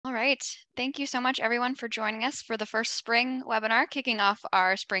right. Thank you so much, everyone, for joining us for the first spring webinar, kicking off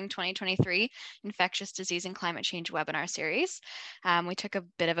our spring 2023 Infectious Disease and Climate Change webinar series. We took a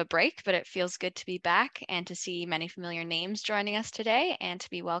bit of a break, but it feels good to be back and to see many familiar names joining us today and to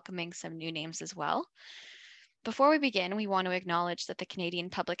be welcoming some new names as well. Before we begin, we want to acknowledge that the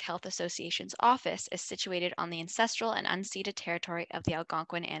Canadian Public Health Association's office is situated on the ancestral and unceded territory of the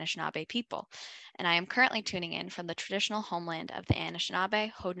Algonquin Anishinaabe people, and I am currently tuning in from the traditional homeland of the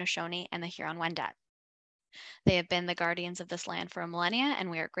Anishinaabe, Haudenosaunee, and the Huron-Wendat. They have been the guardians of this land for a millennia, and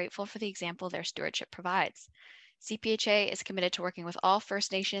we are grateful for the example their stewardship provides. CPHA is committed to working with all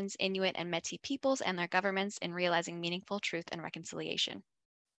First Nations, Inuit, and Métis peoples and their governments in realizing meaningful truth and reconciliation.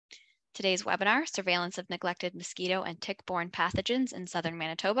 Today's webinar, Surveillance of Neglected Mosquito and Tick-Borne Pathogens in Southern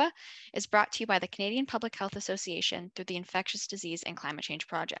Manitoba, is brought to you by the Canadian Public Health Association through the Infectious Disease and Climate Change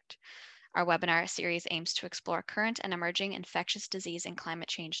Project. Our webinar series aims to explore current and emerging infectious disease and climate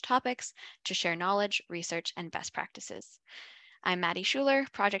change topics to share knowledge, research, and best practices. I'm Maddie Schuler,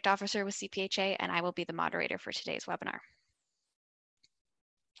 Project Officer with CPHA, and I will be the moderator for today's webinar.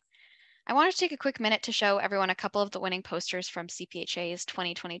 I wanted to take a quick minute to show everyone a couple of the winning posters from CPHA's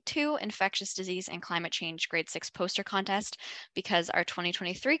 2022 Infectious Disease and Climate Change Grade 6 poster contest because our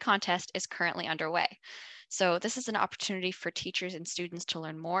 2023 contest is currently underway. So this is an opportunity for teachers and students to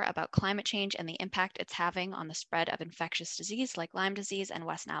learn more about climate change and the impact it's having on the spread of infectious disease like Lyme disease and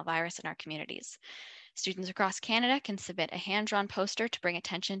West Nile virus in our communities. Students across Canada can submit a hand-drawn poster to bring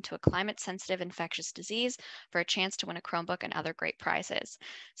attention to a climate-sensitive infectious disease for a chance to win a Chromebook and other great prizes.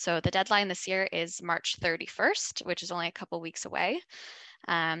 So the deadline this year is March 31st, which is only a couple weeks away.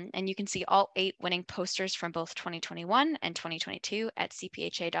 And you can see all 8 winning posters from both 2021 and 2022 at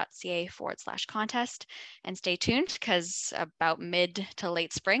cpha.ca/contest. And stay tuned because about mid to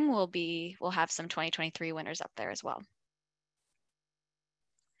late spring, we'll have some 2023 winners up there as well.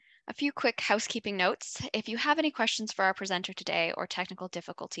 A few quick housekeeping notes. If you have any questions for our presenter today or technical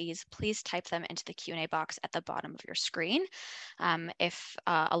difficulties, please type them into the Q&A box at the bottom of your screen. If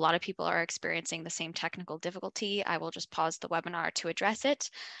a lot of people are experiencing the same technical difficulty, I will just pause the webinar to address it.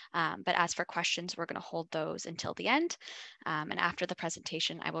 But as for questions, we're going to hold those until the end. And after the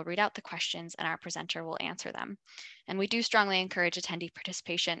presentation, I will read out the questions and our presenter will answer them. And we do strongly encourage attendee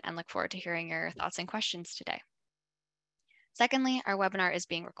participation and look forward to hearing your thoughts and questions today. Secondly, our webinar is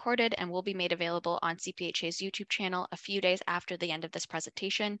being recorded and will be made available on CPHA's YouTube channel a few days after the end of this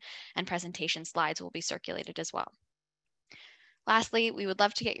presentation, and presentation slides will be circulated as well. Lastly, we would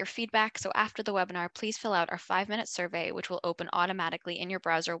love to get your feedback, so after the webinar, please fill out our 5-minute survey, which will open automatically in your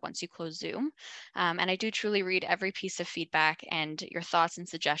browser once you close Zoom. And I do truly read every piece of feedback, and your thoughts and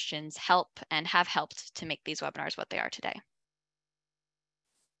suggestions help and have helped to make these webinars what they are today.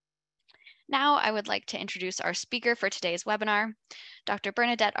 Now, I would like to introduce our speaker for today's webinar. Dr.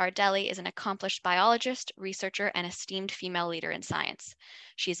 Bernadette Ardelli is an accomplished biologist, researcher, and esteemed female leader in science.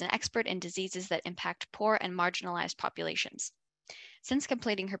 She is an expert in diseases that impact poor and marginalized populations. Since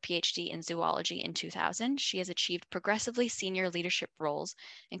completing her PhD in zoology in 2000, she has achieved progressively senior leadership roles,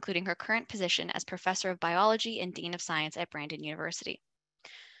 including her current position as Professor of Biology and Dean of Science at Brandon University.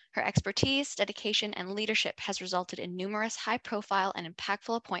 Her expertise, dedication, and leadership has resulted in numerous high-profile and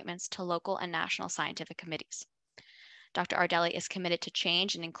impactful appointments to local and national scientific committees. Dr. Ardelli is committed to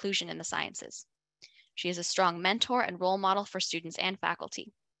change and inclusion in the sciences. She is a strong mentor and role model for students and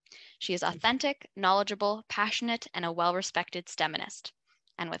faculty. She is authentic, knowledgeable, passionate, and a well-respected STEMinist.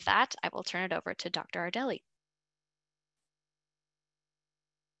 And with that, I will turn it over to Dr. Ardelli.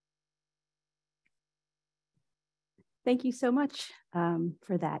 Thank you so much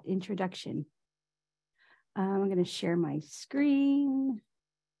for that introduction. I'm going to share my screen.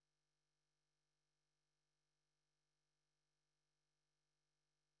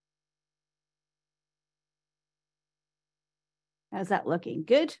 How's that looking?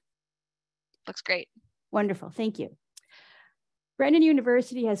 Good? Looks great. Wonderful. Thank you. Brandon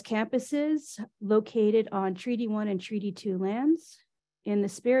University has campuses located on Treaty 1 and Treaty 2 lands. In the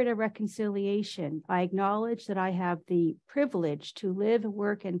spirit of reconciliation, I acknowledge that I have the privilege to live,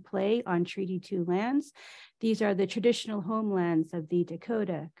 work, and play on Treaty 2 lands. These are the traditional homelands of the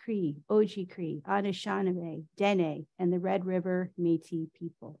Dakota, Cree, Oji-Cree, Anishinaabe, Dene, and the Red River Métis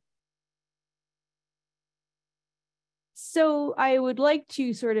people. So I would like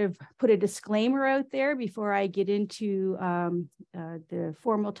to sort of put a disclaimer out there before I get into the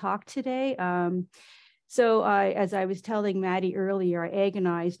formal talk today. So as I was telling Maddie earlier, I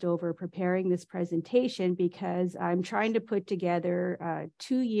agonized over preparing this presentation because I'm trying to put together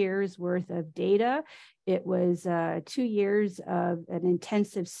 2 years worth of data. It was 2 years of an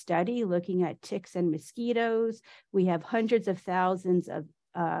intensive study looking at ticks and mosquitoes. We have hundreds of thousands of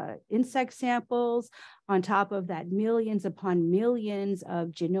insect samples. On top of that, millions upon millions of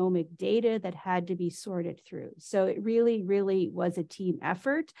genomic data that had to be sorted through. So it really, really was a team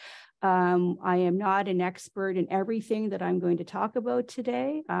effort. I am not an expert in everything that I'm going to talk about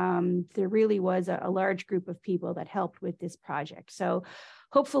today. There really was a large group of people that helped with this project. So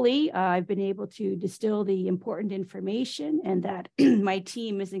hopefully I've been able to distill the important information and that my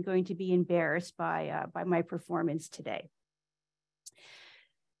team isn't going to be embarrassed by my performance today.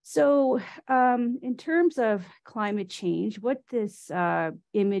 So in terms of climate change, what this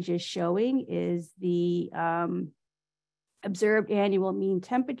image is showing is the observed annual mean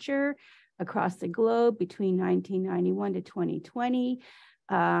temperature across the globe between 1991 to 2020.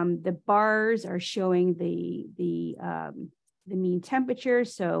 The bars are showing the mean temperature.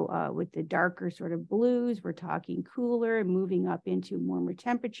 So with the darker sort of blues, we're talking cooler and moving up into warmer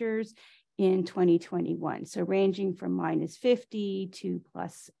temperatures in 2021. So ranging from -50 to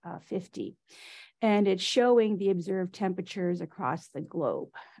 +50. And it's showing the observed temperatures across the globe.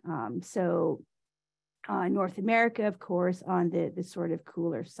 North America, of course, on the sort of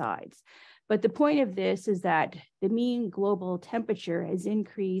cooler sides. But the point of this is that the mean global temperature has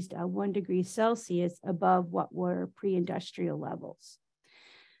increased 1 degree Celsius above what were pre-industrial levels.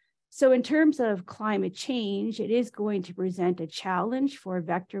 So in terms of climate change, it is going to present a challenge for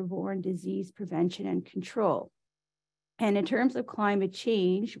vector-borne disease prevention and control. And in terms of climate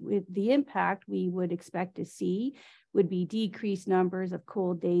change, with the impact we would expect to see would be decreased numbers of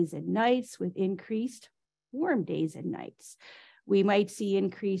cold days and nights with increased warm days and nights. We might see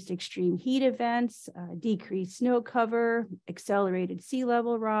increased extreme heat events, decreased snow cover, accelerated sea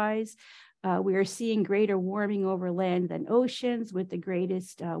level rise. We are seeing greater warming over land than oceans, with the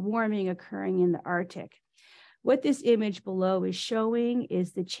greatest warming occurring in the Arctic. What this image below is showing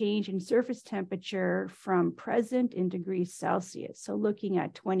is the change in surface temperature from present in degrees Celsius. So looking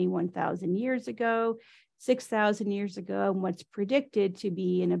at 21,000 years ago, 6,000 years ago, and what's predicted to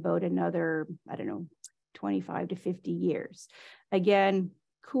be in about another, 25 to 50 years. Again,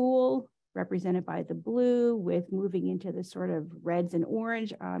 cool, represented by the blue, with moving into the sort of reds and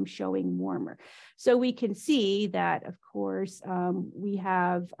orange, showing warmer. So we can see that, of course, we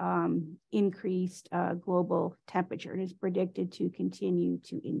have increased global temperature and is predicted to continue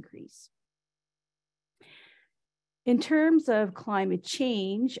to increase. In terms of climate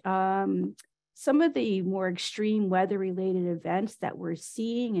change, some of the more extreme weather-related events that we're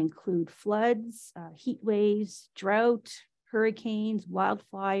seeing include floods, heat waves, drought, hurricanes,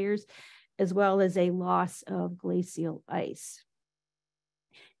 wildfires, as well as a loss of glacial ice.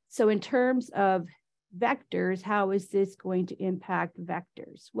 So in terms of vectors, how is this going to impact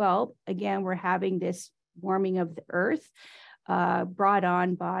vectors? Well, again, we're having this warming of the earth brought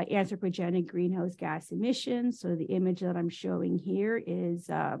on by anthropogenic greenhouse gas emissions. So the image that I'm showing here is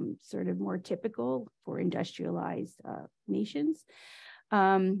sort of more typical for industrialized nations.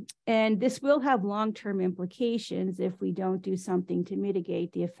 And this will have long-term implications if we don't do something to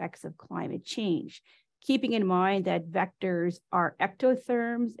mitigate the effects of climate change, keeping in mind that vectors are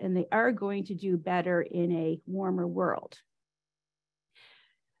ectotherms and they are going to do better in a warmer world.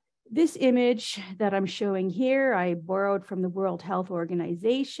 This image that I'm showing here, I borrowed from the World Health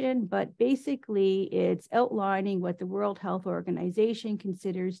Organization, but basically it's outlining what the World Health Organization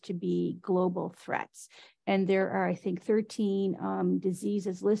considers to be global threats. And there are, I think, 13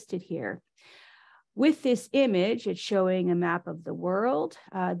 diseases listed here. With this image, it's showing a map of the world.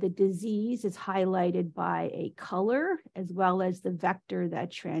 The disease is highlighted by a color, as well as the vector that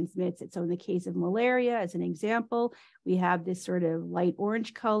transmits it. So in the case of malaria, as an example, we have this sort of light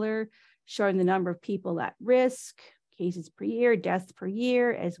orange color showing the number of people at risk, cases per year, deaths per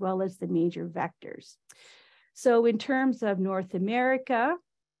year, as well as the major vectors. So in terms of North America,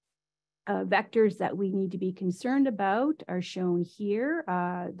 vectors that we need to be concerned about are shown here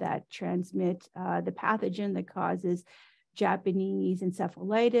that transmit the pathogen that causes Japanese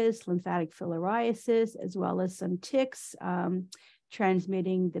encephalitis, lymphatic filariasis, as well as some ticks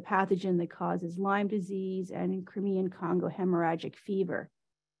transmitting the pathogen that causes Lyme disease and in Crimean Congo hemorrhagic fever.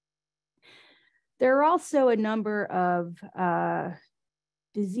 There are also a number of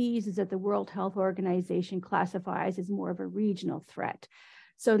diseases that the World Health Organization classifies as more of a regional threat.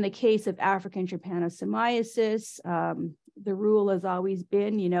 So in the case of African trypanosomiasis, the rule has always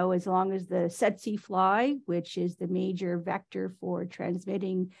been, as long as the tsetse fly, which is the major vector for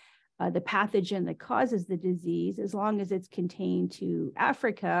transmitting the pathogen that causes the disease, as long as it's contained to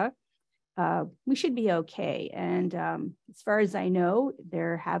Africa, we should be okay. And as far as I know,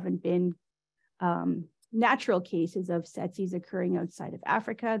 there haven't been natural cases of tsetses occurring outside of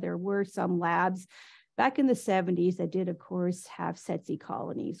Africa. There were some labs back in the 70s, that did, of course, have tsetse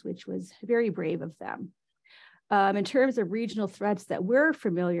colonies, which was very brave of them. In terms of regional threats that we're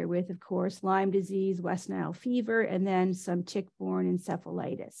familiar with, of course, Lyme disease, West Nile fever, and then some tick-borne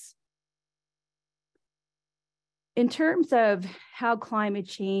encephalitis. In terms of how climate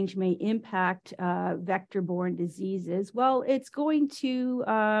change may impact vector-borne diseases, well, it's going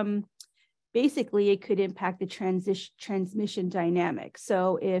to, basically, it could impact the transmission dynamic.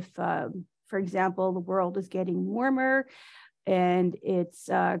 So if, for example, the world is getting warmer, and it's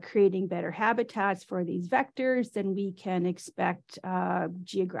creating better habitats for these vectors, then we can expect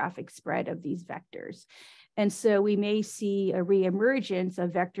geographic spread of these vectors. And so we may see a reemergence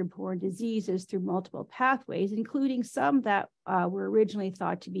of vector-borne diseases through multiple pathways, including some that were originally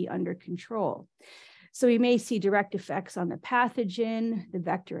thought to be under control. So we may see direct effects on the pathogen, the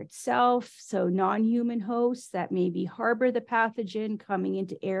vector itself, so non-human hosts that maybe harbor the pathogen coming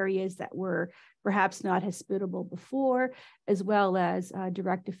into areas that were perhaps not hospitable before, as well as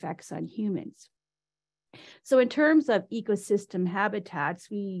direct effects on humans. So in terms of ecosystem habitats,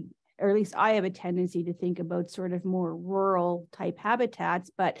 or at least I have a tendency to think about sort of more rural type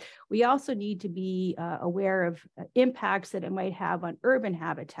habitats, but we also need to be aware of impacts that it might have on urban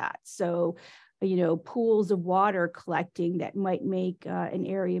habitats. So, pools of water collecting that might make an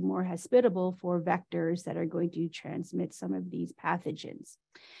area more hospitable for vectors that are going to transmit some of these pathogens.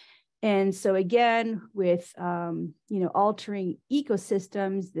 And so again, with altering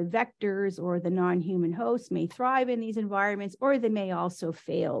ecosystems, the vectors or the non-human hosts may thrive in these environments, or they may also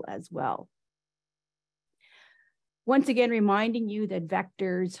fail as well. Once again, reminding you that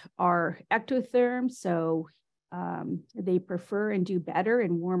vectors are ectotherms, so they prefer and do better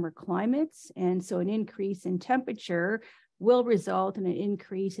in warmer climates. And so an increase in temperature will result in an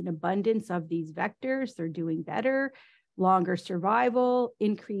increase in abundance of these vectors. They're doing better, longer survival,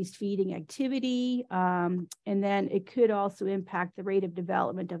 increased feeding activity, and then it could also impact the rate of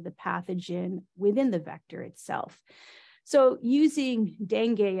development of the pathogen within the vector itself. So using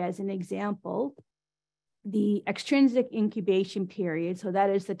dengue as an example, the extrinsic incubation period, so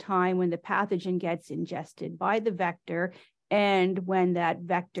that is the time when the pathogen gets ingested by the vector and when that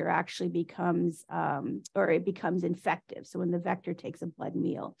vector actually becomes, it becomes infective. So when the vector takes a blood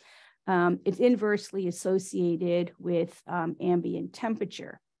meal. It's inversely associated with ambient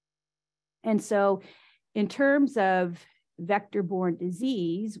temperature. And so in terms of vector-borne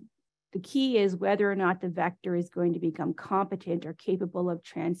disease, the key is whether or not the vector is going to become competent or capable of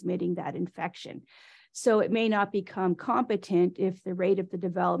transmitting that infection. So it may not become competent if the rate of the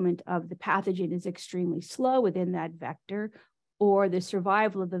development of the pathogen is extremely slow within that vector, or the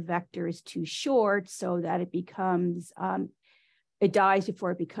survival of the vector is too short so that it becomes it dies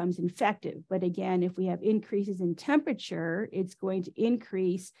before it becomes infective. But again, if we have increases in temperature, it's going to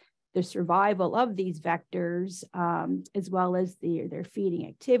increase the survival of these vectors, as well as their feeding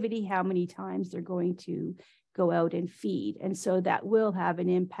activity, how many times they're going to go out and feed. And so that will have an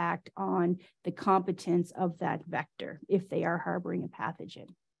impact on the competence of that vector if they are harboring a pathogen.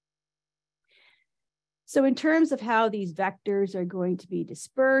 So in terms of how these vectors are going to be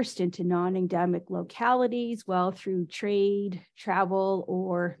dispersed into non-endemic localities, well, through trade, travel,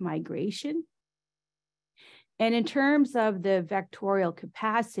 or migration. And in terms of the vectorial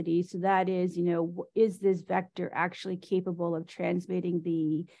capacity, so that is, is this vector actually capable of transmitting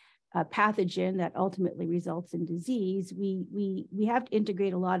the pathogen that ultimately results in disease? We have to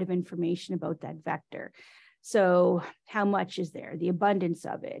integrate a lot of information about that vector. So how much is there? The abundance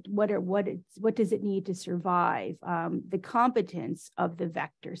of it? What does it need to survive? The competence of the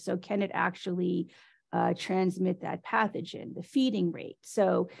vector. So can it actually transmit that pathogen? The feeding rate.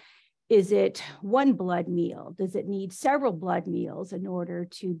 So is it one blood meal? Does it need several blood meals in order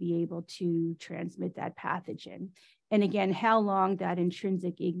to be able to transmit that pathogen? And again, how long that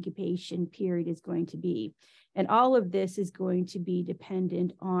intrinsic incubation period is going to be. And all of this is going to be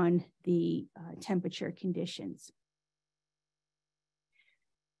dependent on the temperature conditions.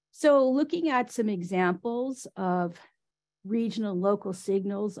 So looking at some examples of regional local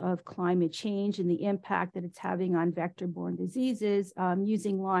signals of climate change and the impact that it's having on vector-borne diseases,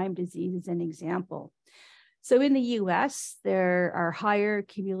 using Lyme disease as an example. So in the US, there are higher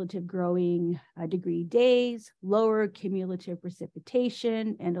cumulative growing degree days, lower cumulative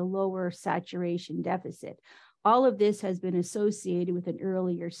precipitation, and a lower saturation deficit. All of this has been associated with an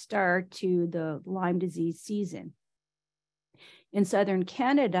earlier start to the Lyme disease season. In southern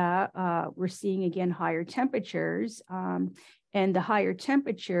Canada, we're seeing, again, higher temperatures, and the higher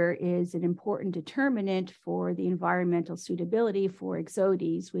temperature is an important determinant for the environmental suitability for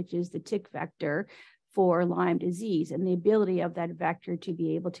Ixodes, which is the tick vector for Lyme disease, and the ability of that vector to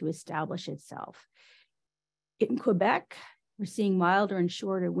be able to establish itself. In Quebec, we're seeing milder and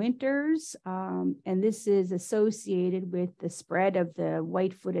shorter winters, and this is associated with the spread of the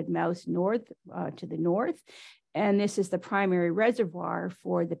white-footed mouse to the north. And this is the primary reservoir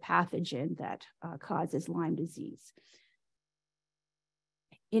for the pathogen that causes Lyme disease.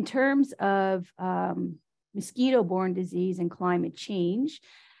 In terms of mosquito-borne disease and climate change,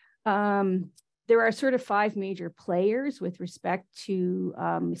 there are sort of 5 major players with respect to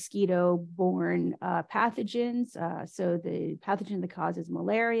mosquito-borne pathogens. So the pathogen that causes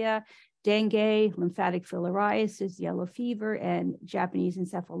malaria, dengue, lymphatic filariasis, yellow fever, and Japanese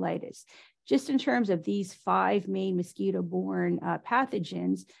encephalitis. Just in terms of these 5 main mosquito-borne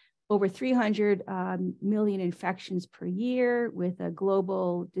pathogens, over 300 million infections per year with a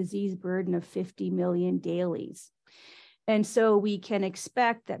global disease burden of 50 million dailies. And so we can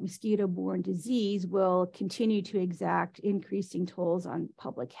expect that mosquito-borne disease will continue to exact increasing tolls on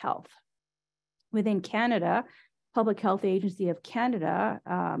public health. Within Canada, Public Health Agency of Canada,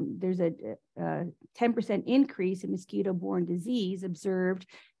 there's a 10% increase in mosquito-borne disease observed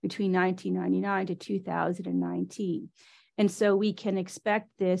between 1999 to 2019. And so we can expect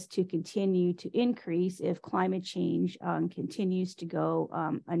this to continue to increase if climate change continues to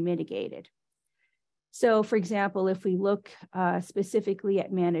go unmitigated. So, for example, if we look specifically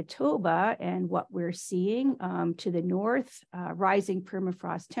at Manitoba and what we're seeing to the north, rising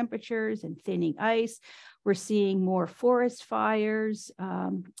permafrost temperatures and thinning ice, we're seeing more forest fires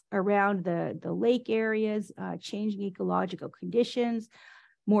around the lake areas, changing ecological conditions,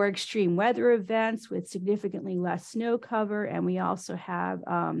 more extreme weather events with significantly less snow cover, and we also have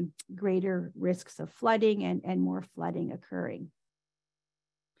greater risks of flooding and more flooding occurring.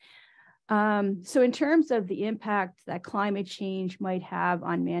 So in terms of the impact that climate change might have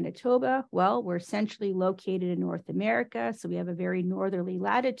on Manitoba, well, we're essentially located in North America, so we have a very northerly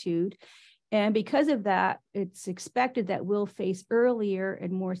latitude. And because of that, it's expected that we'll face earlier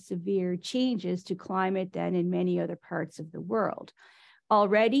and more severe changes to climate than in many other parts of the world.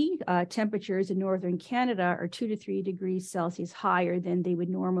 Already, temperatures in northern Canada are 2 to 3 degrees Celsius higher than they would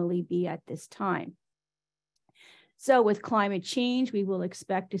normally be at this time. So with climate change, we will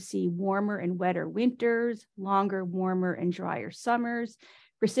expect to see warmer and wetter winters, longer, warmer and drier summers.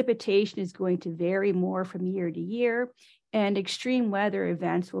 Precipitation is going to vary more from year to year, and extreme weather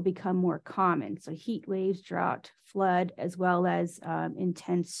events will become more common. So heat waves, drought, flood, as well as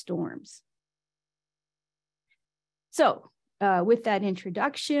intense storms. So with that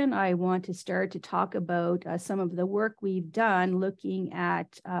introduction, I want to start to talk about some of the work we've done looking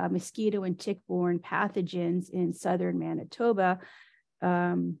at mosquito and tick-borne pathogens in southern Manitoba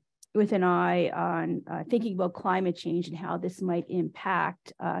with an eye on thinking about climate change and how this might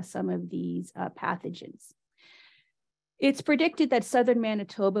impact some of these pathogens. It's predicted that southern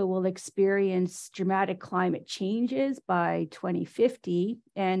Manitoba will experience dramatic climate changes by 2050,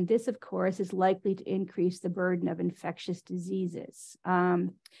 and this, of course, is likely to increase the burden of infectious diseases.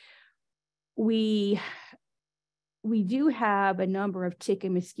 We do have a number of tick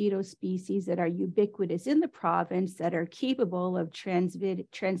and mosquito species that are ubiquitous in the province that are capable of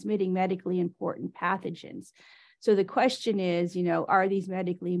transmitting medically important pathogens. So the question is, are these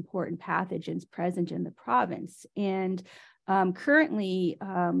medically important pathogens present in the province? And currently,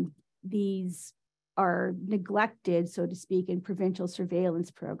 these are neglected, so to speak, in provincial surveillance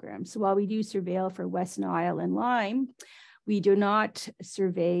programs. So while we do surveil for West Nile and Lyme, we do not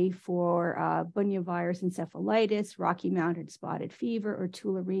survey for bunyavirus encephalitis, Rocky Mountain spotted fever, or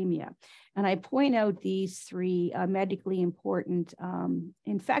tularemia. And I point out these 3 medically important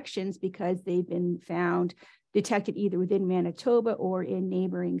infections because they've been found detected either within Manitoba or in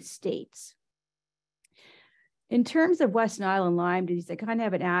neighboring states. In terms of West Nile and Lyme disease, I kind of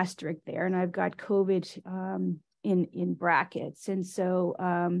have an asterisk there, and I've got COVID in brackets. And so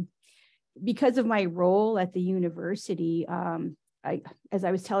because of my role at the university, as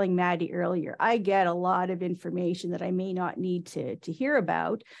I was telling Maddie earlier, I get a lot of information that I may not need to hear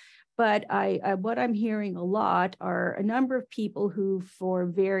about. But what I'm hearing a lot are a number of people who, for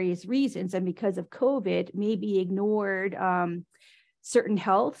various reasons and because of COVID, maybe ignored certain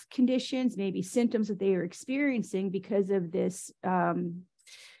health conditions, maybe symptoms that they are experiencing because of this,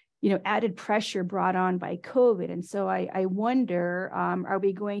 added pressure brought on by COVID. And so I wonder, are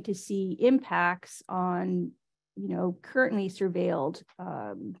we going to see impacts on, currently surveilled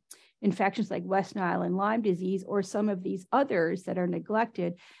infections like West Nile and Lyme disease, or some of these others that are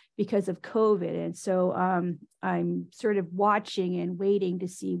neglected because of COVID? And so I'm sort of watching and waiting to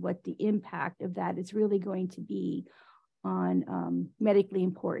see what the impact of that is really going to be on medically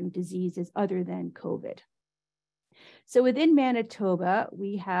important diseases other than COVID. So within Manitoba,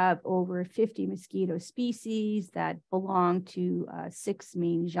 we have over 50 mosquito species that belong to 6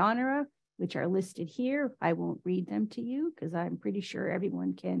 main genera, which are listed here. I won't read them to you because I'm pretty sure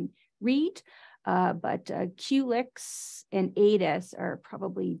everyone can read. But Culex and Aedes are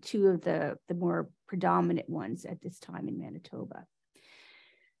probably two of the more predominant ones at this time in Manitoba.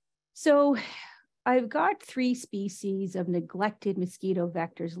 So I've got 3 species of neglected mosquito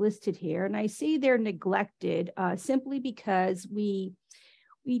vectors listed here, and I say they're neglected simply because we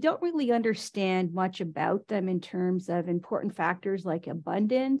don't really understand much about them in terms of important factors like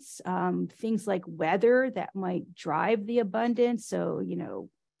abundance, things like weather that might drive the abundance. So, you know,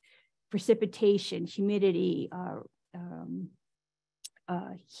 precipitation, humidity,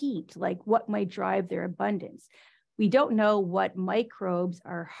 heat, like what might drive their abundance. We don't know what microbes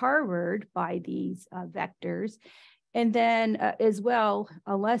are harbored by these vectors. And then as well,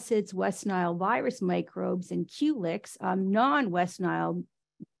 unless it's West Nile virus microbes and Culex, non-West Nile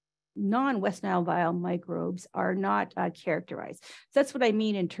viral microbes are not characterized. So that's what I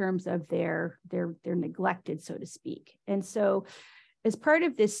mean in terms of they're neglected, so to speak. And so as part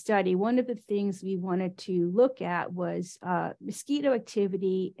of this study, one of the things we wanted to look at was mosquito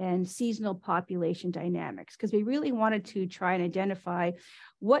activity and seasonal population dynamics, because we really wanted to try and identify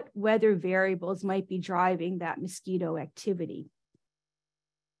what weather variables might be driving that mosquito activity.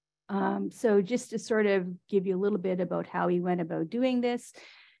 So just to sort of give you a little bit about how we went about doing this.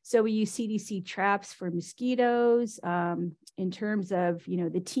 So we use CDC traps for mosquitoes. In terms of, you know,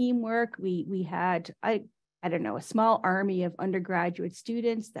 the teamwork, we had, I don't know, a small army of undergraduate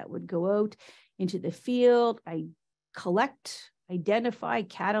students that would go out into the field. I collect, identify,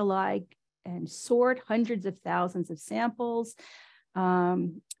 catalog, and sort hundreds of thousands of samples.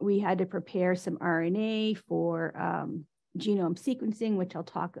 We had to prepare some RNA for genome sequencing, which I'll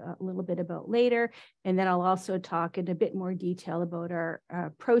talk a little bit about later. And then I'll also talk in a bit more detail about our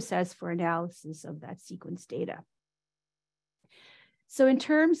process for analysis of that sequence data. So in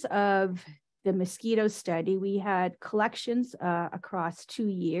terms of the mosquito study, we had collections across 2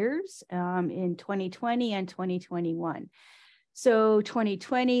 years in 2020 and 2021. So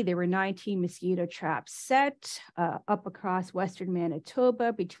 2020, there were 19 mosquito traps set up across Western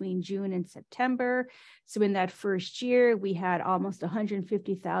Manitoba between June and September. So in that first year, we had almost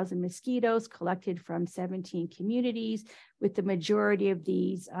 150,000 mosquitoes collected from 17 communities, with the majority of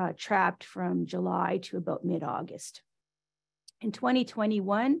these trapped from July to about mid-August. In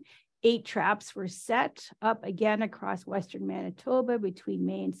 2021, 8 traps were set up again across Western Manitoba between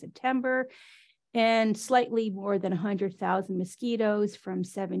May and September, and slightly more than 100,000 mosquitoes from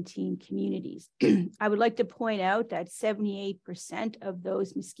 17 communities. I would like to point out that 78% of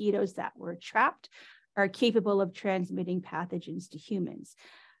those mosquitoes that were trapped are capable of transmitting pathogens to humans.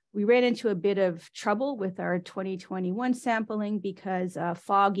 We ran into a bit of trouble with our 2021 sampling because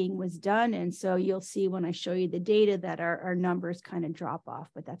fogging was done. And so you'll see when I show you the data that our numbers kind of drop off,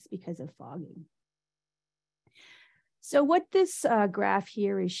 but that's because of fogging. So what this graph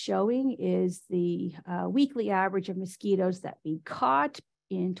here is showing is the weekly average of mosquitoes that we caught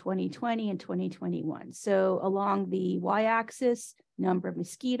in 2020 and 2021. So along the y-axis, number of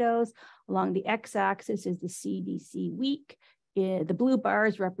mosquitoes. Along the x-axis is the CDC week. The blue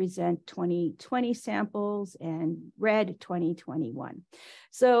bars represent 2020 samples and red 2021.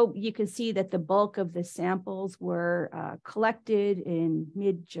 So you can see that the bulk of the samples were collected in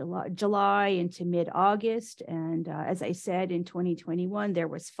July into mid-August. And as I said, in 2021, there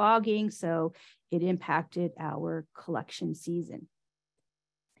was fogging, so it impacted our collection season.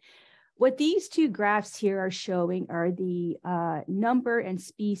 What these 2 graphs here are showing are the number and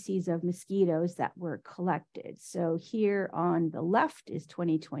species of mosquitoes that were collected. So here on the left is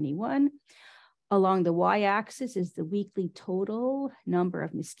 2021. Along the y-axis is the weekly total number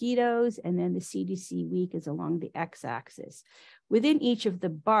of mosquitoes, and then the CDC week is along the x-axis. Within each of the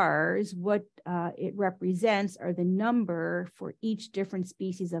bars, what it represents are the number for each different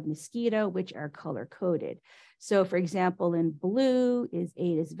species of mosquito, which are color-coded. So for example, in blue is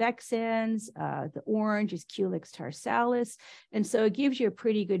Aedes vexans, the orange is Culex tarsalis. And so it gives you a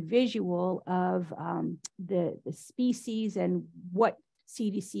pretty good visual of the species and what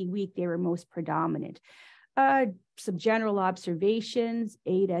CDC week they were most predominant. Some general observations: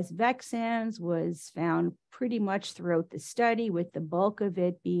 Aedes vexans was found pretty much throughout the study, with the bulk of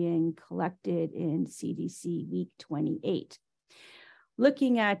it being collected in CDC week 28.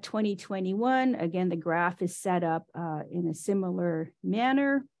 Looking at 2021, again, the graph is set up in a similar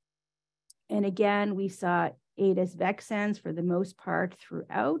manner. And again, we saw Aedes vexans for the most part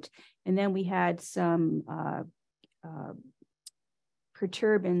throughout. And then we had some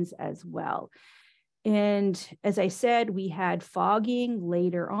perturbans as well. And as I said, we had fogging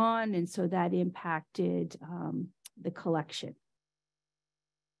later on, and so that impacted the collection.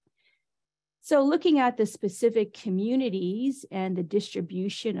 So looking at the specific communities and the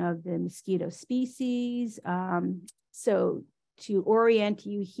distribution of the mosquito species, so to orient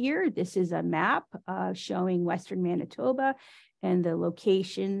you here, this is a map showing Western Manitoba and the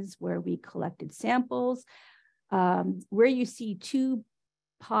locations where we collected samples. Where you see two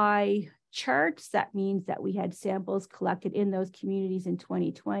pie charts, that means that we had samples collected in those communities in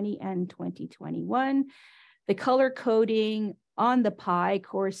 2020 and 2021. The color coding on the pie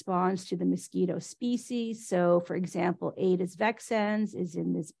corresponds to the mosquito species. So for example, Aedes vexans is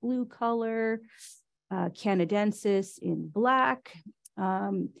in this blue color, Canadensis in black.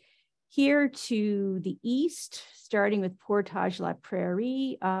 Here to the east, starting with Portage la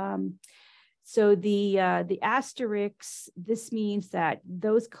Prairie, so the asterisks, this means that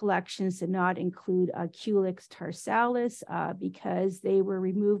those collections did not include Culex tarsalis because they were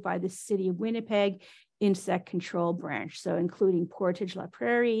removed by the city of Winnipeg insect control branch. So including Portage la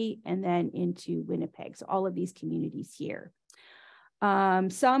Prairie and then into Winnipeg. So all of these communities here.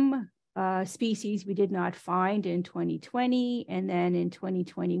 Some species we did not find in 2020. And then in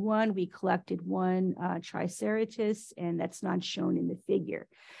 2021, we collected one Triceratops, and that's not shown in the figure.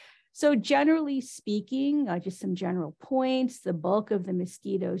 So generally speaking, just some general points, the bulk of the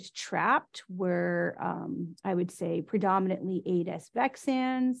mosquitoes trapped were, I would say, predominantly Aedes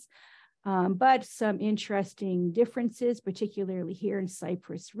vexans, but some interesting differences, particularly here in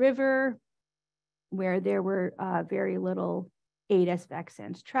Cypress River, where there were very little Aedes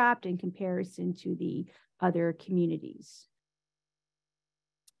vexans trapped in comparison to the other communities.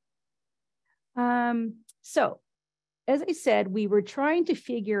 So, as I said, we were trying to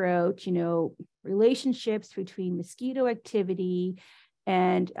figure out, relationships between mosquito activity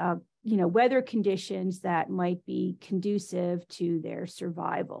and, weather conditions that might be conducive to their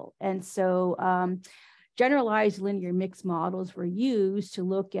survival. And so generalized linear mixed models were used to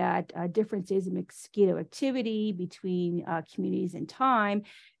look at differences in mosquito activity between communities and time,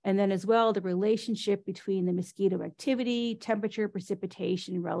 and then as well the relationship between the mosquito activity, temperature,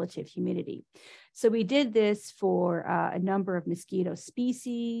 precipitation, and relative humidity. So we did this for a number of mosquito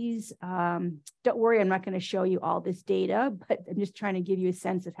species. Don't worry, I'm not going to show you all this data, but I'm just trying to give you a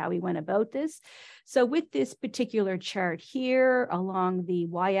sense of how we went about this. So with this particular chart here, along the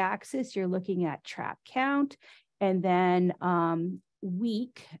y-axis, you're looking at trap count, and then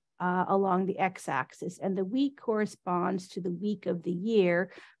week along the x-axis. And the week corresponds to the week of the year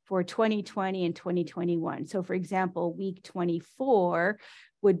for 2020 and 2021. So for example, week 24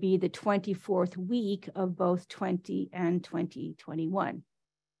 would be the 24th week of both 20 and 2021.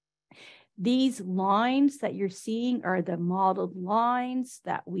 These lines that you're seeing are the modeled lines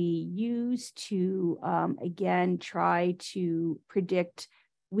that we use to, again, try to predict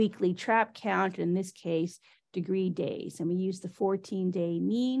weekly trap count, in this case, degree days. And we use the 14-day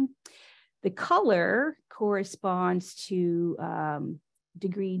mean. The color corresponds to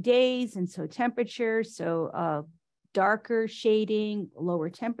degree days, and so temperature. So darker shading, lower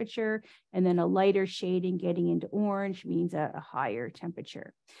temperature, and then a lighter shading getting into orange means a higher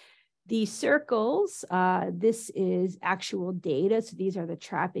temperature. These circles, this is actual data. So these are the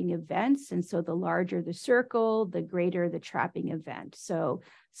trapping events. And so the larger the circle, the greater the trapping event. So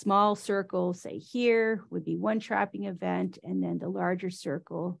small circle, say here, would be one trapping event, and then the larger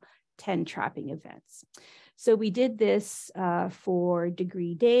circle, 10 trapping events. So we did this for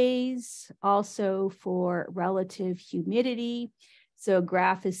degree days, also for relative humidity. So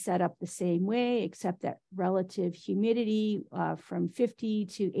graph is set up the same way, except that relative humidity from 50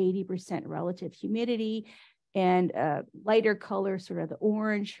 to 80% relative humidity, and lighter color, sort of the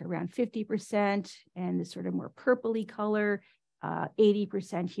orange, around 50%, and the sort of more purpley color,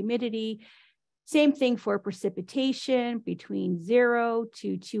 80% humidity. Same thing for precipitation, between 0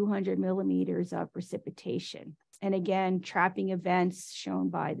 to 200 millimeters of precipitation. And again, trapping events shown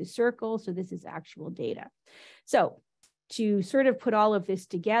by the circle. So this is actual data. So to sort of put all of this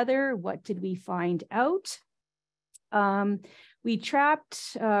together, what did we find out? We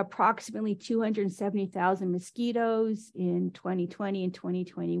trapped approximately 270,000 mosquitoes in 2020 and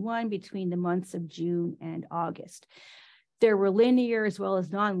 2021 between the months of June and August. There were linear as well as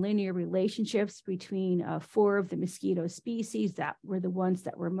nonlinear relationships between 4 of the mosquito species that were the ones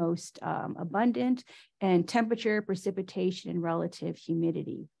that were most abundant, and temperature, precipitation, and relative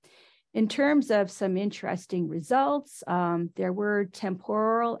humidity. In terms of some interesting results, there were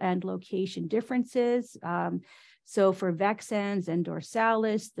temporal and location differences. So for vexans and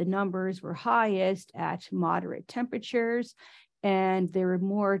dorsalis, the numbers were highest at moderate temperatures. and there were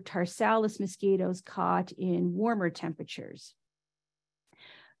more tarsalis mosquitoes caught in warmer temperatures.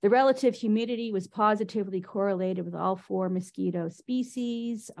 The relative humidity was positively correlated with all 4 mosquito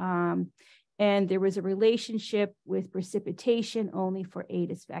species, and there was a relationship with precipitation only for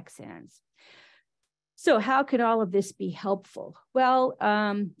Aedes vexans. So how can all of this be helpful? Well,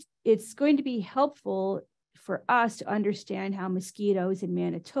 it's going to be helpful for us to understand how mosquitoes in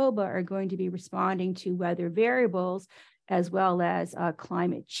Manitoba are going to be responding to weather variables as well as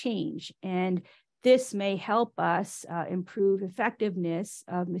climate change. And this may help us improve effectiveness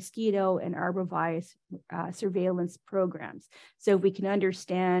of mosquito and arborvirus surveillance programs. So if we can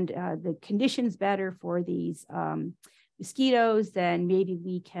understand the conditions better for these mosquitoes, then maybe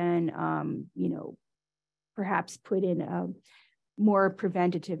we can, perhaps put in more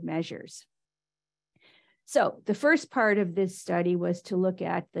preventative measures. So the first part of this study was to look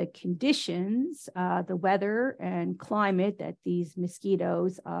at the conditions, the weather and climate that these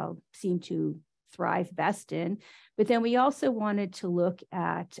mosquitoes seem to thrive best in. But then we also wanted to look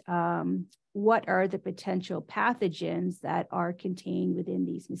at what are the potential pathogens that are contained within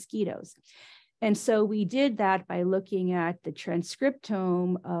these mosquitoes. And so we did that by looking at the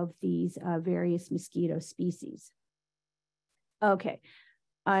transcriptome of these various mosquito species. Okay,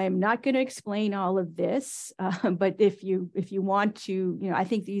 I'm not going to explain all of this, but if you want to, I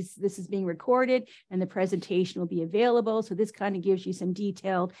think this is being recorded and the presentation will be available. So this kind of gives you some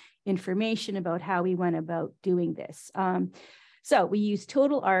detailed information about how we went about doing this. So we used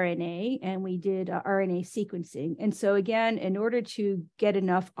total RNA and we did RNA sequencing. And so again, in order to get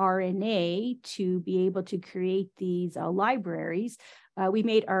enough RNA to be able to create these libraries, we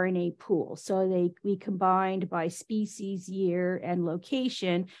made RNA pools. So we combined by species, year, and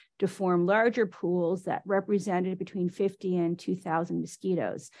location to form larger pools that represented between 50 and 2,000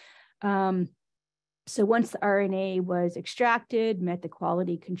 mosquitoes. So once the RNA was extracted, met the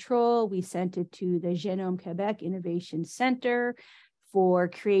quality control, we sent it to the Genome Quebec Innovation Center for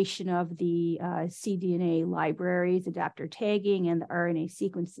creation of the cDNA libraries, adapter tagging, and the RNA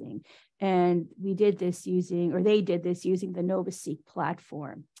sequencing. And we did this using, or they did this using the NovaSeq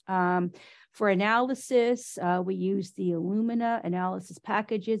platform. For analysis, we used the Illumina analysis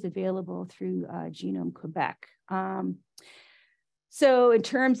packages available through Genome Quebec. So in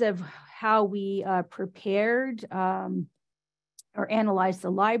terms of how we prepared or analyzed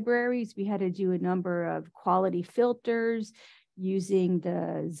the libraries, we had to do a number of quality filters using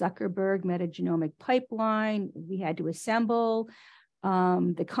the Zuckerberg metagenomic pipeline. We had to assemble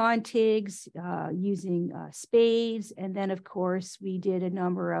the contigs using spades. And then, of course, we did a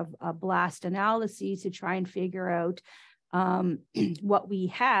number of blast analyses to try and figure out what we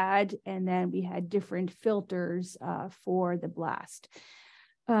had. And then we had different filters for the blast.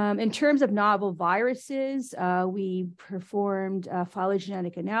 In terms of novel viruses, we performed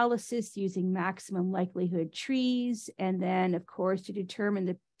phylogenetic analysis using maximum likelihood trees. And then, of course, to determine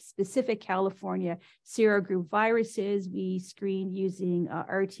the specific California serogroup viruses, we screened using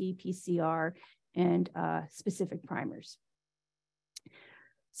RT-PCR and specific primers.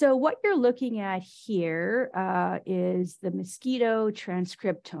 So what you're looking at here is the mosquito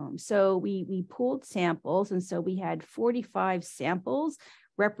transcriptome. So we pooled samples, and so we had 45 samples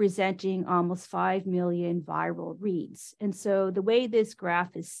representing almost 5 million viral reads. And so the way this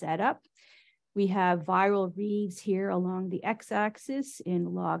graph is set up, we have viral reads here along the x-axis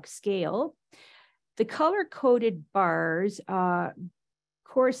in log scale. The color-coded bars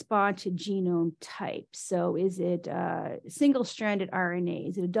correspond to genome type. So is it a single-stranded RNA?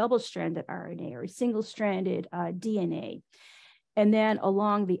 Is it a double-stranded RNA or a single-stranded DNA? And then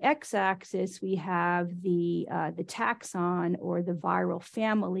along the x-axis, we have the taxon or the viral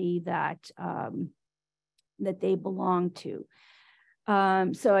family that they belong to.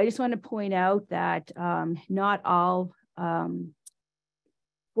 So I just want to point out that not all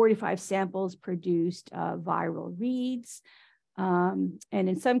 45 samples produced viral reads. And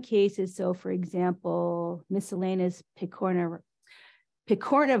in some cases, so for example, miscellaneous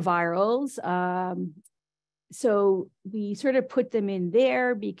picornavirals, so we sort of put them in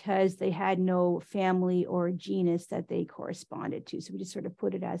there because they had no family or genus that they corresponded to. So we just sort of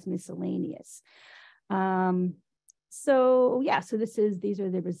put it as miscellaneous. So yeah, so these are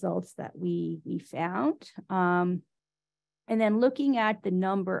the results that we found. And then looking at the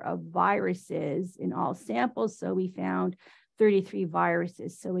number of viruses in all samples, so we found 33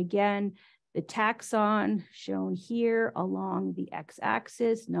 viruses. So again, the taxon shown here along the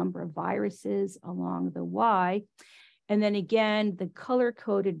x-axis, number of viruses along the y. And then again, the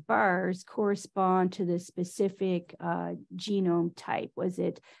color-coded bars correspond to the specific genome type. Was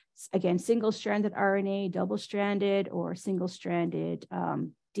it, again, single-stranded RNA, double-stranded, or single-stranded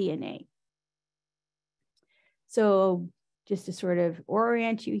DNA? So just to sort of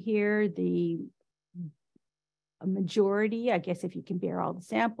orient you here, a majority, I guess if you compare all the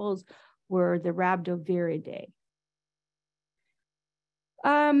samples, were the Rhabdoviridae.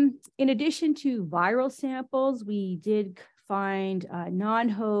 In addition to viral samples, we did find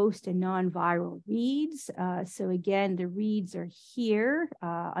non-host and non-viral reads. So again, the reads are here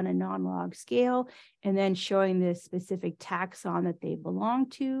on a non-log scale, and then showing the specific taxon that they belong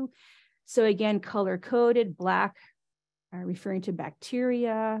to. So again, color-coded, black referring to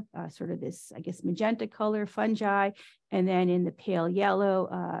bacteria, sort of this, I guess, magenta color, fungi, and then in the pale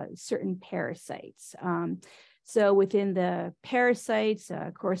yellow, certain parasites. So within the parasites,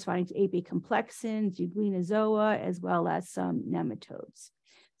 corresponding to apicomplexans, euglenozoa, as well as some nematodes.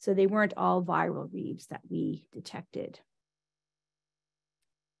 So they weren't all viral reads that we detected.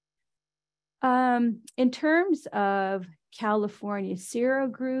 In terms of California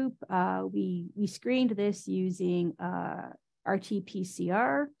serogroup, we screened this using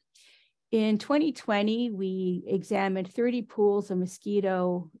RT-PCR. In 2020, we examined 30 pools of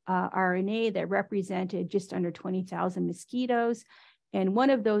mosquito RNA that represented just under 20,000 mosquitoes. And one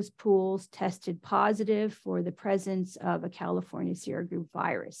of those pools tested positive for the presence of a California serogroup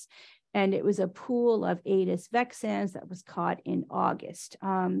virus. And it was a pool of Aedes vexans that was caught in August.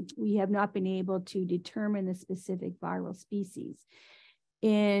 We have not been able to determine the specific viral species.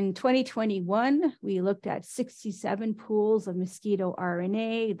 In 2021, we looked at 67 pools of mosquito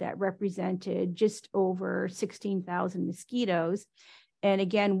RNA that represented just over 16,000 mosquitoes. And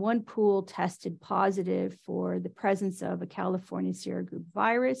again, one pool tested positive for the presence of a California serogroup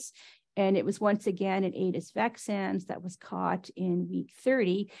virus. And it was once again an Aedes vexans that was caught in week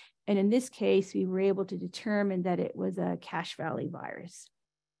 30. And in this case, we were able to determine that it was a Cache Valley virus.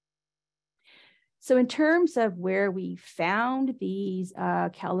 So in terms of where we found these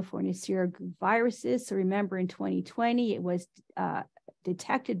California serogroup viruses, so remember in 2020, it was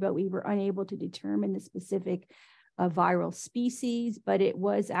detected, but we were unable to determine the specific viral species, but it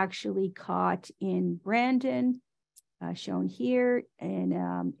was actually caught in Brandon, shown here,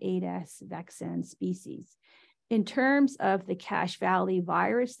 in Aedes vexans species. In terms of the Cache Valley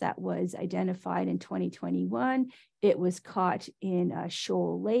virus that was identified in 2021, it was caught in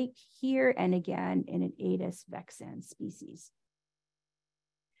Shoal Lake here, and again in an Aedes vexans species.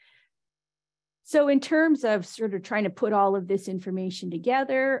 So in terms of sort of trying to put all of this information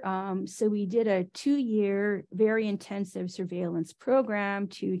together, so we did a 2-year, very intensive surveillance program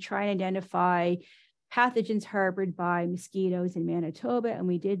to try and identify pathogens harbored by mosquitoes in Manitoba, and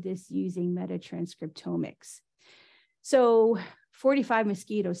we did this using metatranscriptomics. So 45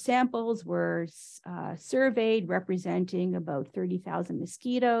 mosquito samples were surveyed, representing about 30,000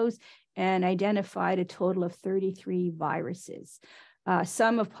 mosquitoes, and identified a total of 33 viruses,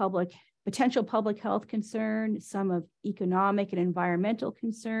 some of potential public health concern, some of economic and environmental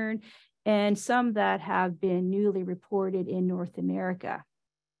concern, and some that have been newly reported in North America.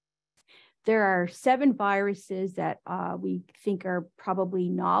 There are 7 viruses that we think are probably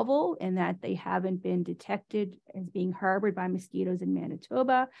novel and that they haven't been detected as being harbored by mosquitoes in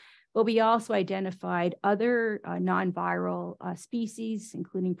Manitoba. But we also identified other non-viral species,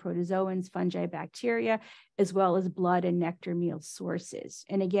 including protozoans, fungi, bacteria, as well as blood and nectar meal sources.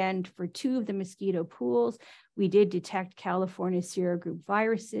 And again, for 2 of the mosquito pools, we did detect California serogroup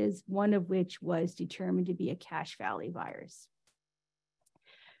viruses, one of which was determined to be a Cache Valley virus.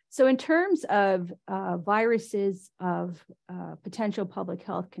 So in terms of viruses of potential public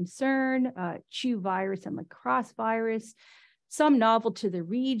health concern, CHU virus and lacrosse virus, some novel to the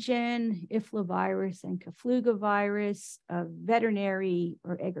region, iflavirus and Kafluga virus, veterinary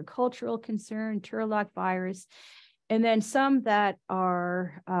or agricultural concern, Turlock virus, and then some that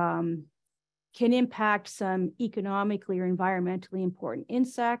are can impact some economically or environmentally important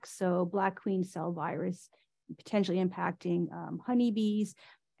insects, so black queen cell virus, potentially impacting honeybees,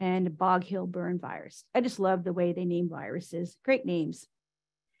 and bog hill burn virus. I just love the way they name viruses. Great names.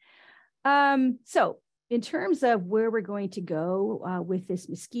 So in terms of where we're going to go with this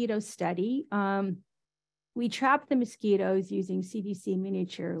mosquito study, we trapped the mosquitoes using CDC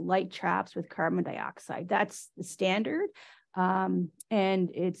miniature light traps with carbon dioxide. That's the standard. And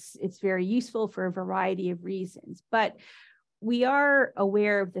it's very useful for a variety of reasons. But we are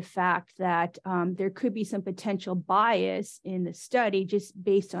aware of the fact that there could be some potential bias in the study just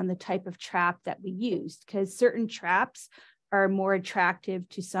based on the type of trap that we used, because certain traps are more attractive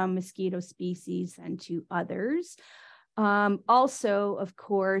to some mosquito species than to others. Also, of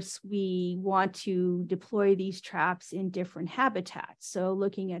course, we want to deploy these traps in different habitats. So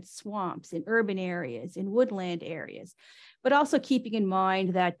looking at swamps, in urban areas, in woodland areas, but also keeping in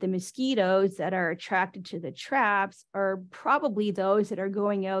mind that the mosquitoes that are attracted to the traps are probably those that are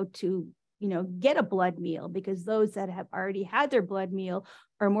going out to, get a blood meal, because those that have already had their blood meal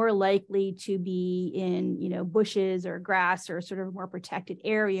are more likely to be in, bushes or grass or sort of a more protected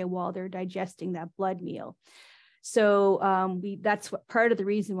area while they're digesting that blood meal. So that's part of the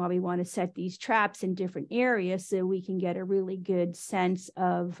reason why we want to set these traps in different areas, so we can get a really good sense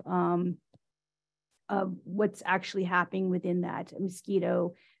of what's actually happening within that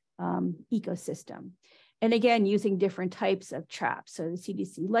mosquito ecosystem. And again, using different types of traps. So the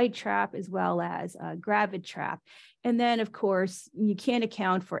CDC light trap, as well as a gravid trap. And then, of course, you can't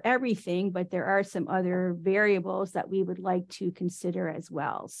account for everything, but there are some other variables that we would like to consider as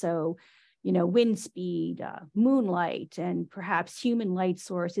well. So, wind speed, moonlight, and perhaps human light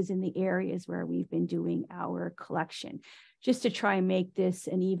sources in the areas where we've been doing our collection, just to try and make this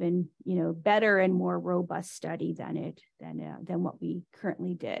an even, better and more robust study than what we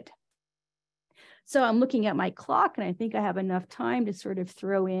currently did. So I'm looking at my clock, and I think I have enough time to sort of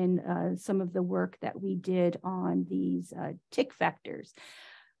throw in some of the work that we did on these tick vectors.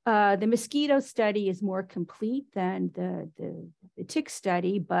 The mosquito study is more complete than the tick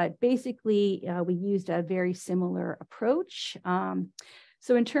study, but basically we used a very similar approach.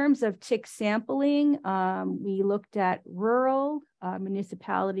 So in terms of tick sampling, we looked at rural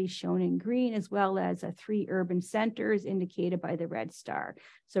municipalities shown in green, as well as 3 urban centers indicated by the red star.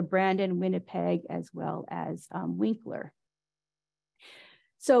 So Brandon, Winnipeg, as well as Winkler.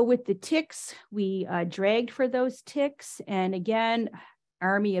 So with the ticks, we dragged for those ticks. And again,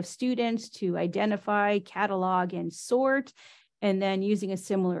 army of students to identify, catalog, and sort, and then using a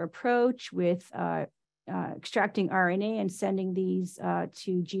similar approach with extracting RNA and sending these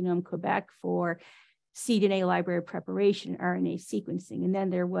to Genome Quebec for cDNA library preparation, RNA sequencing. And then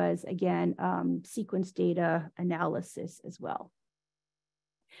there was, again, sequence data analysis as well.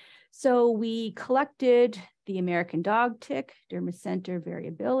 So we collected the American dog tick, Dermacentor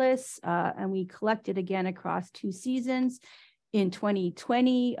variabilis, and we collected again across 2 seasons. In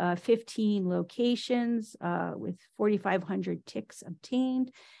 2020, 15 locations with 4,500 ticks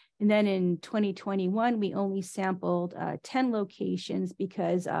obtained. And then in 2021, we only sampled 10 locations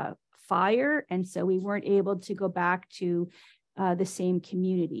because fire. And so we weren't able to go back to the same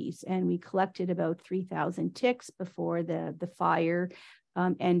communities. And we collected about 3,000 ticks before the fire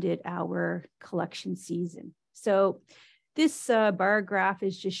ended our collection season. So this bar graph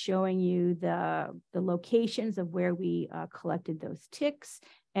is just showing you the locations of where we collected those ticks.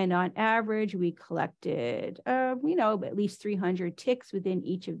 And on average, we collected, at least 300 ticks within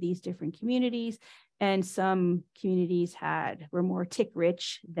each of these different communities. And some communities were more tick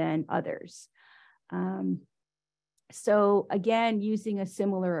rich than others. So again, using a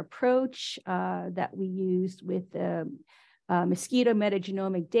similar approach that we used with the mosquito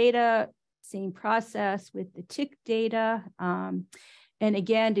metagenomic data, same process with the tick data, and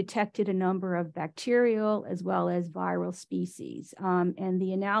again, detected a number of bacterial as well as viral species. And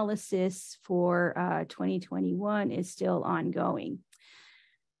the analysis for 2021 is still ongoing.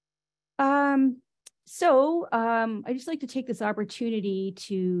 So I just like to take this opportunity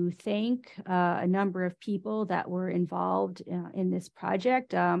to thank a number of people that were involved in this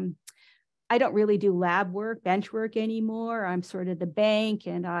project. I don't really do lab work, bench work anymore. I'm sort of the bank,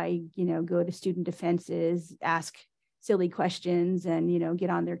 and I, go to student defenses, ask silly questions, and, get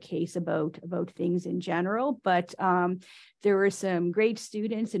on their case about things in general. But there were some great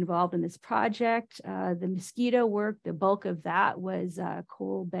students involved in this project. The mosquito work, the bulk of that was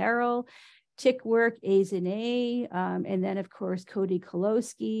Cole Barrel. Tick work, Azane, and then, of course, Cody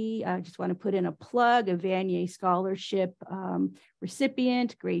Kolowski. I just want to put in a plug, a Vanier Scholarship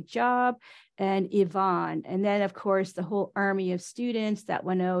recipient, great job, and Yvonne. And then, of course, the whole army of students that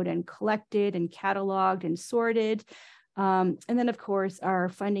went out and collected and cataloged and sorted. And then, of course, our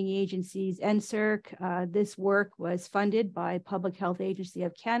funding agencies, NSERC. This work was funded by Public Health Agency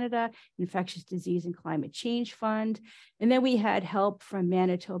of Canada, Infectious Disease and Climate Change Fund. And then we had help from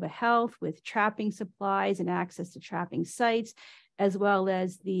Manitoba Health with trapping supplies and access to trapping sites, as well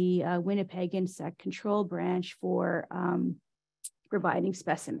as the Winnipeg Insect Control Branch for providing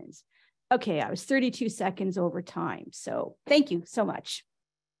specimens. Okay, I was 32 seconds over time. So thank you so much.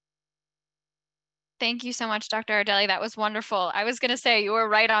 Thank you so much, Dr. Ardelli. That was wonderful. I was going to say you were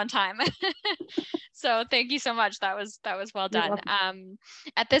right on time. So thank you so much. That was well done.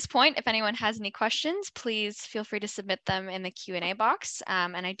 At this point, if anyone has any questions, please feel free to submit them in the Q&A box.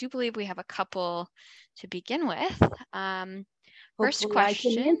 And I do believe we have a couple to begin with. First Hopefully I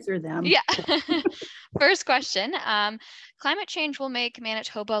can question. answer them. Yeah. First question. Climate change will make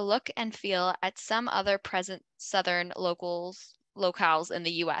Manitoba look and feel at some other present southern locales in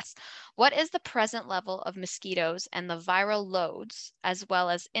the US. What is the present level of mosquitoes and the viral loads, as well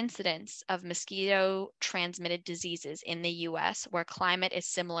as incidence of mosquito-transmitted diseases in the US, where climate is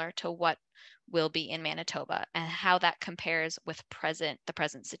similar to what will be in Manitoba, and how that compares with the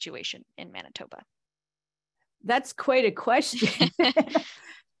present situation in Manitoba? That's quite a question.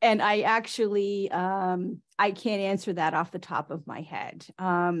 And I actually, I can't answer that off the top of my head.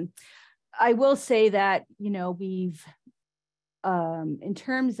 I will say that, we've, in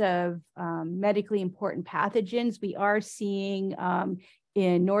terms of medically important pathogens, we are seeing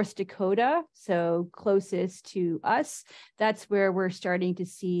in North Dakota, so closest to us, that's where we're starting to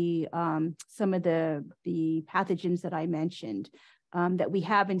see some of the pathogens that I mentioned that we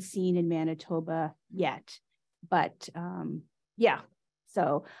haven't seen in Manitoba yet. But yeah,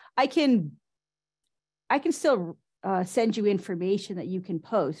 so I can still send you information that you can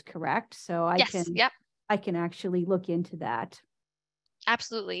post, correct? So I Yes, can, yep. I can actually look into that.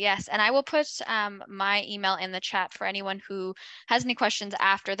 Absolutely, yes. And I will put my email in the chat for anyone who has any questions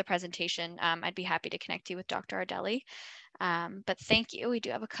after the presentation. I'd be happy to connect you with Dr. Ardelli. But thank you. We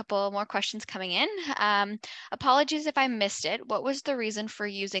do have a couple more questions coming in. Apologies if I missed it. What was the reason for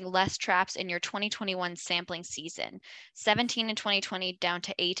using less traps in your 2021 sampling season? 17 in 2020 down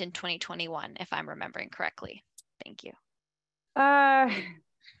to 8 in 2021, if I'm remembering correctly. Thank you.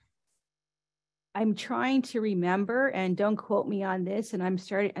 I'm trying to remember, and don't quote me on this, and I'm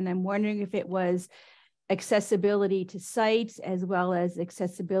wondering if it was accessibility to sites as well as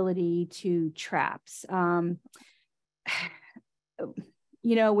accessibility to traps. With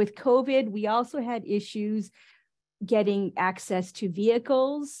COVID, we also had issues getting access to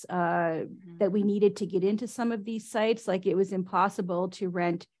vehicles that we needed to get into some of these sites. Like, it was impossible to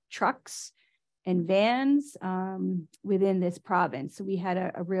rent trucks and vans within this province. So we had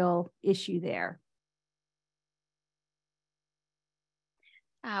a real issue there.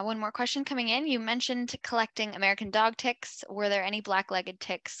 One more question coming in. You mentioned collecting American dog ticks. Were there any black-legged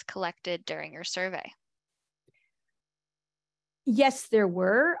ticks collected during your survey? Yes, there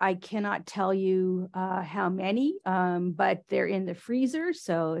were. I cannot tell you how many, but they're in the freezer.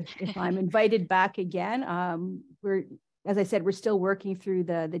 So if I'm invited back again, as I said, we're still working through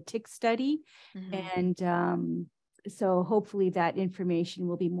the tick study. And so hopefully that information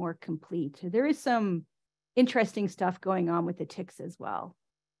will be more complete. There is some interesting stuff going on with the ticks as well.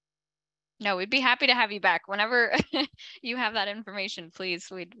 No, we'd be happy to have you back whenever you have that information. Please,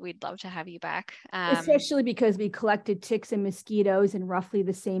 we'd love to have you back. Especially because we collected ticks and mosquitoes in roughly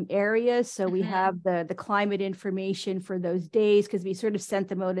the same areas. So we have the climate information for those days, because we sort of sent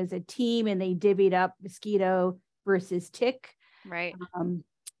them out as a team and they divvied up mosquito versus tick. Right.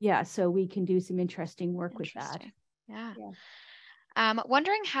 Yeah, so we can do some interesting work with that. Yeah.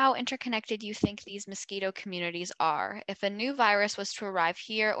 Wondering how interconnected you think these mosquito communities are. If a new virus was to arrive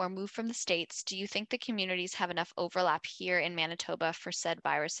here or move from the States, do you think the communities have enough overlap here in Manitoba for said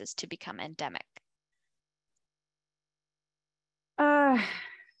viruses to become endemic? I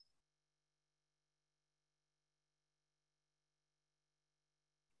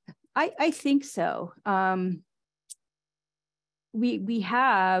think so. We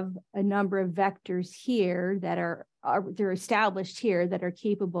have a number of vectors here that they're established here that are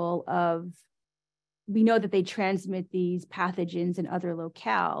capable of, we know that they transmit these pathogens in other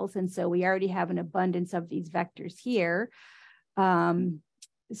locales. And so we already have an abundance of these vectors here.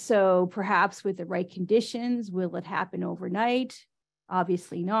 So perhaps with the right conditions, will it happen overnight?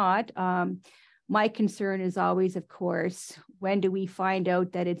 Obviously not. My concern is always, of course, when do we find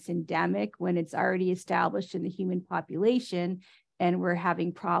out that it's endemic, when it's already established in the human population and we're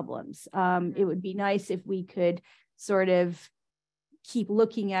having problems? It would be nice if we could sort of keep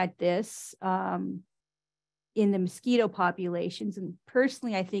looking at this in the mosquito populations. And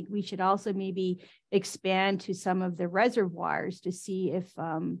personally, I think we should also maybe expand to some of the reservoirs to see if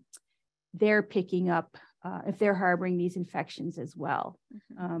they're picking up, if they're harboring these infections as well.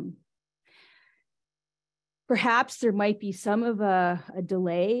 Perhaps there might be some of a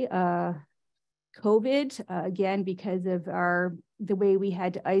delay, COVID, again, because of the way we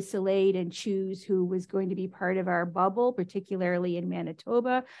had to isolate and choose who was going to be part of our bubble, particularly in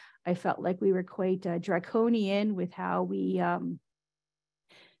Manitoba. I felt like we were quite draconian with how we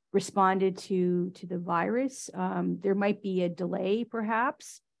responded to the virus. There might be a delay,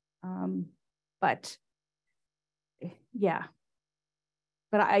 perhaps, but yeah.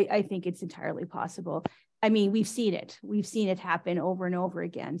 But I think it's entirely possible. I mean, we've seen it. We've seen it happen over and over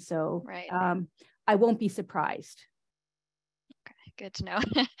again. So I won't be surprised. Good to know.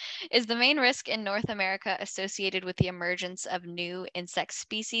 Is the main risk in North America associated with the emergence of new insect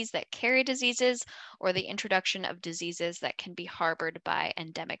species that carry diseases, or the introduction of diseases that can be harbored by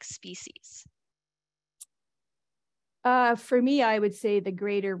endemic species? For me, I would say the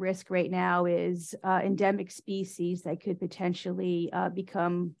greater risk right now is endemic species that could potentially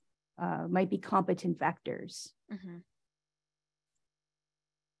might be competent vectors. Mm-hmm.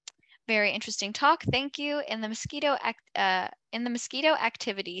 Very interesting talk. Thank you. In the mosquito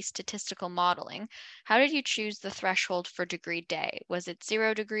activity statistical modeling, how did you choose the threshold for degree day? Was it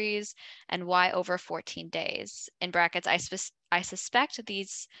 0 degrees, and why over 14 days? In brackets, I suspect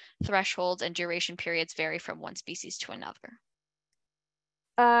these thresholds and duration periods vary from one species to another.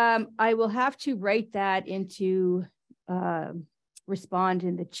 I will have to write that into respond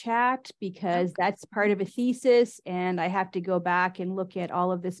in the chat, because that's part of a thesis, and I have to go back and look at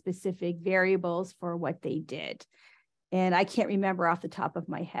all of the specific variables for what they did. And I can't remember off the top of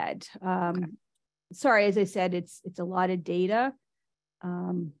my head. Sorry, as I said, it's a lot of data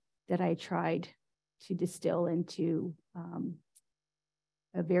that I tried to distill into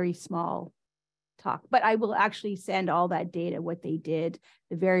a very small talk, but I will actually send all that data, what they did,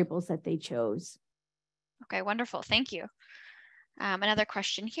 the variables that they chose. Okay, wonderful. Thank you. Another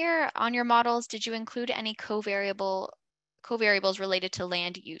question here. On your models, did you include any covariables related to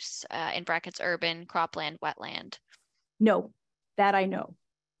land use, in brackets, urban, cropland, wetland? No, that I know.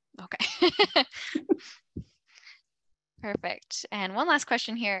 Okay. Perfect. And one last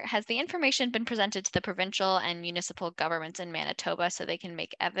question here. Has the information been presented to the provincial and municipal governments in Manitoba so they can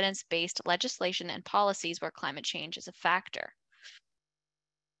make evidence-based legislation and policies where climate change is a factor?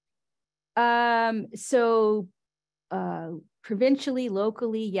 Provincially,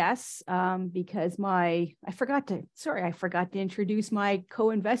 locally, yes, because I forgot to introduce my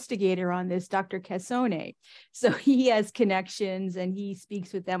co-investigator on this, Dr. Cassone. So he has connections and he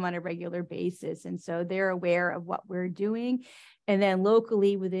speaks with them on a regular basis. And so they're aware of what we're doing. And then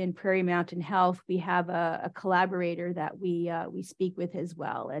locally within Prairie Mountain Health, we have a collaborator that we speak with as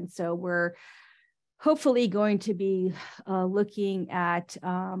well. And so we're hopefully going to be looking at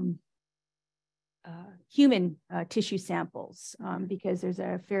human tissue samples, because there's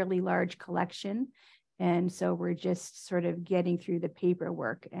a fairly large collection. And so we're just sort of getting through the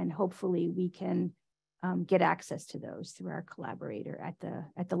paperwork, and hopefully we can get access to those through our collaborator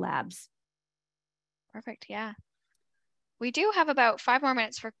at the labs. Perfect. Yeah. We do have about 5 more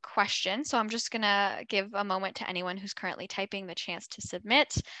minutes for questions, so I'm just going to give a moment to anyone who's currently typing the chance to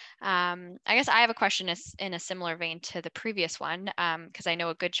submit. I guess I have a question in a similar vein to the previous one, because I know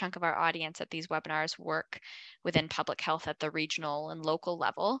a good chunk of our audience at these webinars work within public health at the regional and local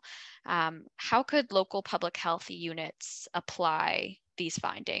level. How could local public health units apply these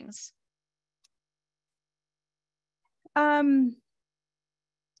findings?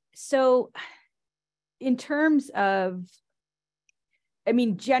 So in terms of, I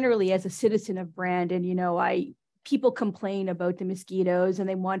mean, generally as a citizen of Brandon, people complain about the mosquitoes and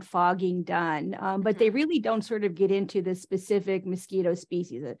they want fogging done, but they really don't sort of get into the specific mosquito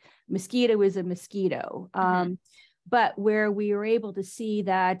species. A mosquito is a mosquito. But where we were able to see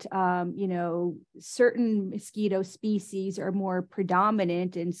that, certain mosquito species are more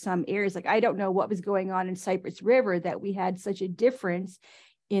predominant in some areas. Like, I don't know what was going on in Cypress River that we had such a difference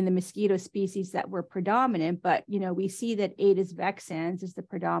in the mosquito species that were predominant, but we see that Aedes vexans is the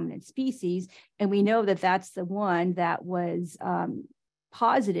predominant species, and we know that that's the one that was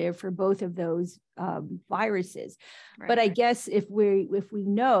positive for both of those viruses. Right. But I guess if we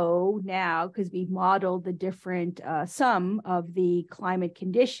know now, because we've modeled the different some of the climate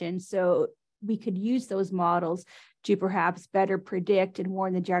conditions, so we could use those models to perhaps better predict and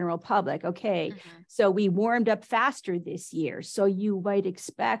warn the general public. Okay, so we warmed up faster this year, so you might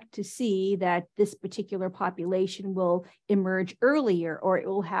expect to see that this particular population will emerge earlier, or it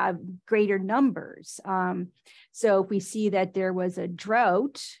will have greater numbers. So if we see that there was a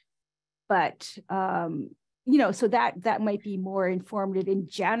drought, but so that might be more informative in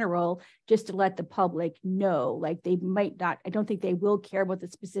general, just to let the public know. Like, they might not, I don't think they will care about the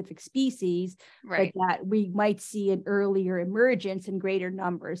specific species, right, but that we might see an earlier emergence in greater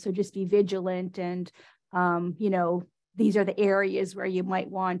numbers. So just be vigilant, and these are the areas where you might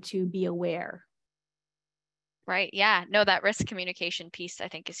want to be aware. Right. Yeah. No, that risk communication piece I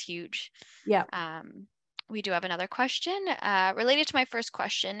think is huge. Yeah. We do have another question related to my first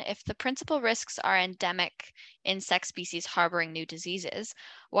question. If the principal risks are endemic insect species harboring new diseases,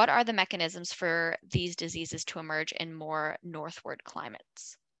 what are the mechanisms for these diseases to emerge in more northward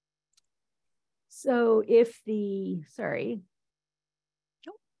climates? So if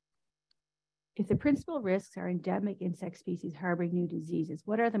If the principal risks are endemic insect species harboring new diseases,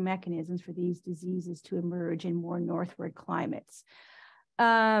 what are the mechanisms for these diseases to emerge in more northward climates?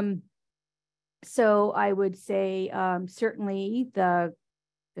 So I would say certainly the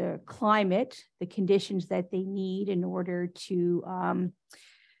climate, the conditions that they need in order to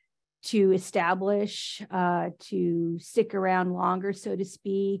establish, to stick around longer, so to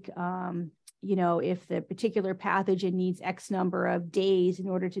speak. If the particular pathogen needs X number of days in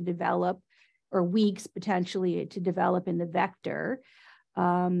order to develop, or weeks potentially to develop in the vector.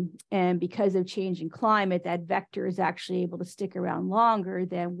 And because of changing climate, that vector is actually able to stick around longer,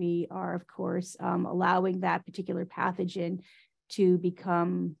 then we are, of course, allowing that particular pathogen to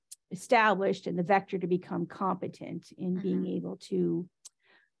become established and the vector to become competent in being able to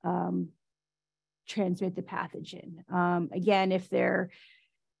transmit the pathogen. Again, if they're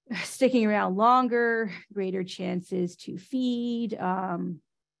sticking around longer, greater chances to feed.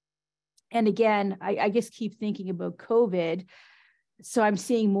 And again, I just keep thinking about COVID. So I'm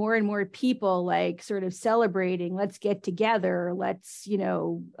seeing more and more people like sort of celebrating, let's get together. Let's,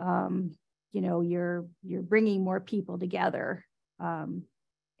 you're bringing more people together, and,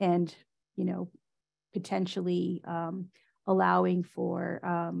 potentially allowing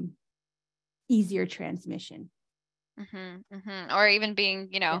for easier transmission. Or even being,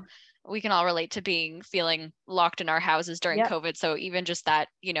 we can all relate to feeling locked in our houses during COVID. So even just that,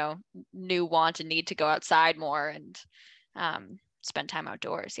 new want and need to go outside more and spend time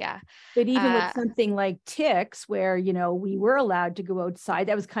outdoors. Yeah. But even with something like ticks, where, we were allowed to go outside,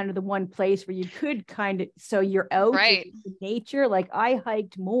 that was kind of the one place where you could so you're out in nature. Like I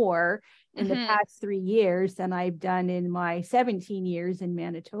hiked more in the past 3 years than I've done in my 17 years in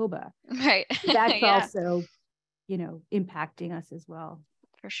Manitoba. Right. That's also, impacting us as well.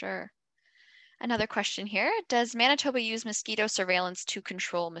 For sure. Another question here. Does Manitoba use mosquito surveillance to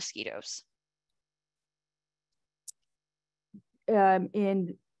control mosquitoes?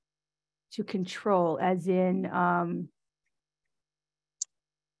 To control, as in I'm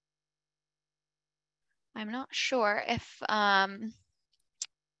not sure if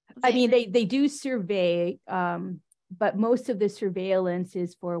they do survey, but most of the surveillance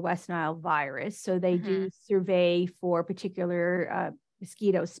is for West Nile virus. So they do survey for particular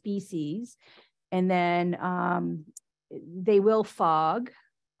mosquito species, and then they will fog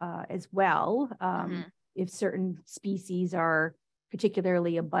as well if certain species are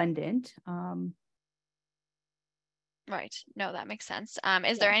particularly abundant. Right. No, that makes sense.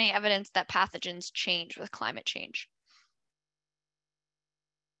 Is there any evidence that pathogens change with climate change?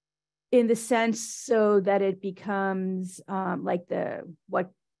 In the sense so that it becomes like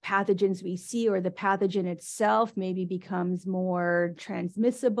what pathogens we see, or the pathogen itself maybe becomes more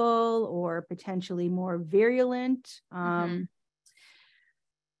transmissible or potentially more virulent.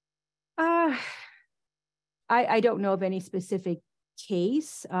 I don't know of any specific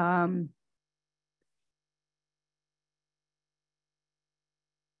case. I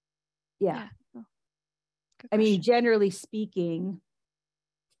mean, generally speaking,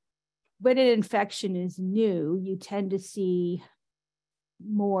 when an infection is new, you tend to see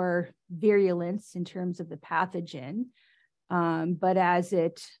more virulence in terms of the pathogen. But as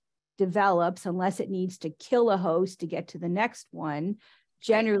it develops, unless it needs to kill a host to get to the next one,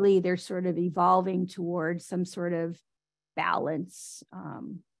 generally they're sort of evolving towards some sort of balance.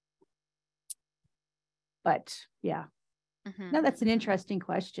 But yeah, no, that's an interesting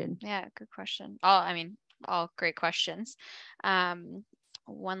question. Yeah, good question. All great questions.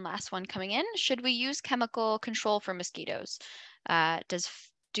 One last one coming in. Should we use chemical control for mosquitoes? Does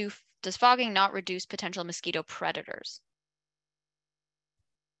fogging not reduce potential mosquito predators?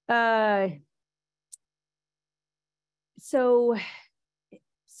 So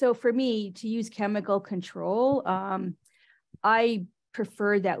for me to use chemical control, I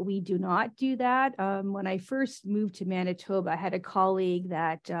prefer that we do not do that. When I first moved to Manitoba, I had a colleague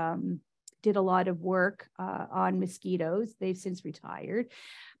that did a lot of work on mosquitoes. They've since retired.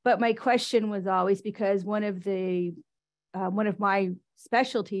 But my question was always, because one of my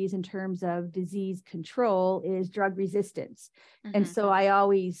specialties in terms of disease control is drug resistance. And so I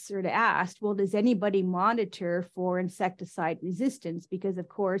always sort of asked, well, does anybody monitor for insecticide resistance? Because of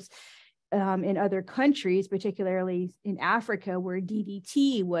course, in other countries, particularly in Africa, where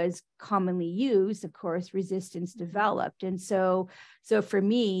DDT was commonly used, of course, resistance developed. And so for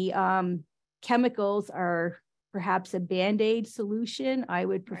me, chemicals are perhaps a Band-Aid solution. I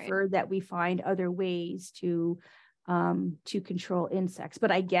would prefer that we find other ways to control insects.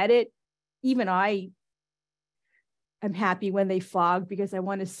 But I get it. Even I I'm happy when they fog because I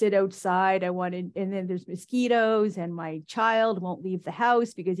want to sit outside. And then there's mosquitoes, and my child won't leave the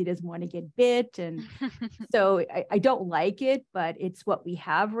house because he doesn't want to get bit. And so I don't like it, but it's what we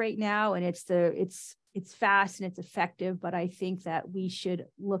have right now. And it's fast and it's effective, but I think that we should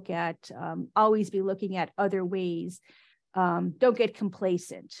always be looking at other ways. Don't get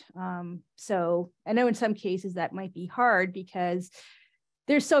complacent. So I know in some cases that might be hard because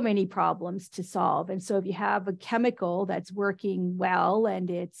there's so many problems to solve. And so if you have a chemical that's working well and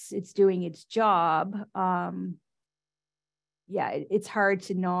it's doing its job, it's hard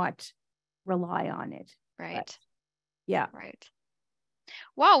to not rely on it. Right. But, yeah. Right.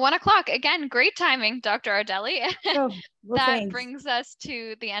 Wow, 1 o'clock. Again, great timing, Dr. Ardelli. That Thanks. brings us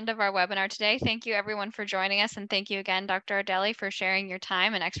to the end of our webinar today. Thank you everyone for joining us. And thank you again, Dr. Ardelli, for sharing your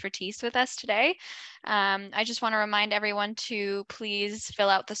time and expertise with us today. I just want to remind everyone to please fill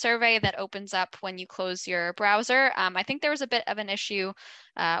out the survey that opens up when you close your browser. I think there was a bit of an issue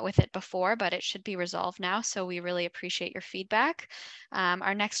with it before, but it should be resolved now. So we really appreciate your feedback.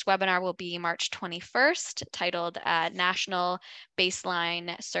 Our next webinar will be March 21st, titled National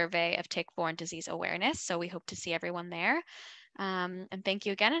Baseline Survey of Tick-Borne Disease Awareness. So we hope to see everyone there. And thank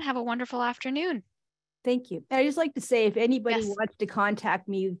you again and have a wonderful afternoon. Thank you. I'd just like to say, if anybody Yes. wants to contact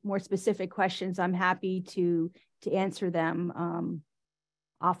me with more specific questions, I'm happy to answer them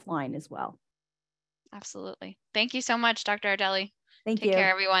offline as well. Absolutely. Thank you so much, Dr. Ardelli. Thank you. Take care,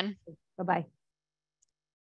 everyone. Bye-bye.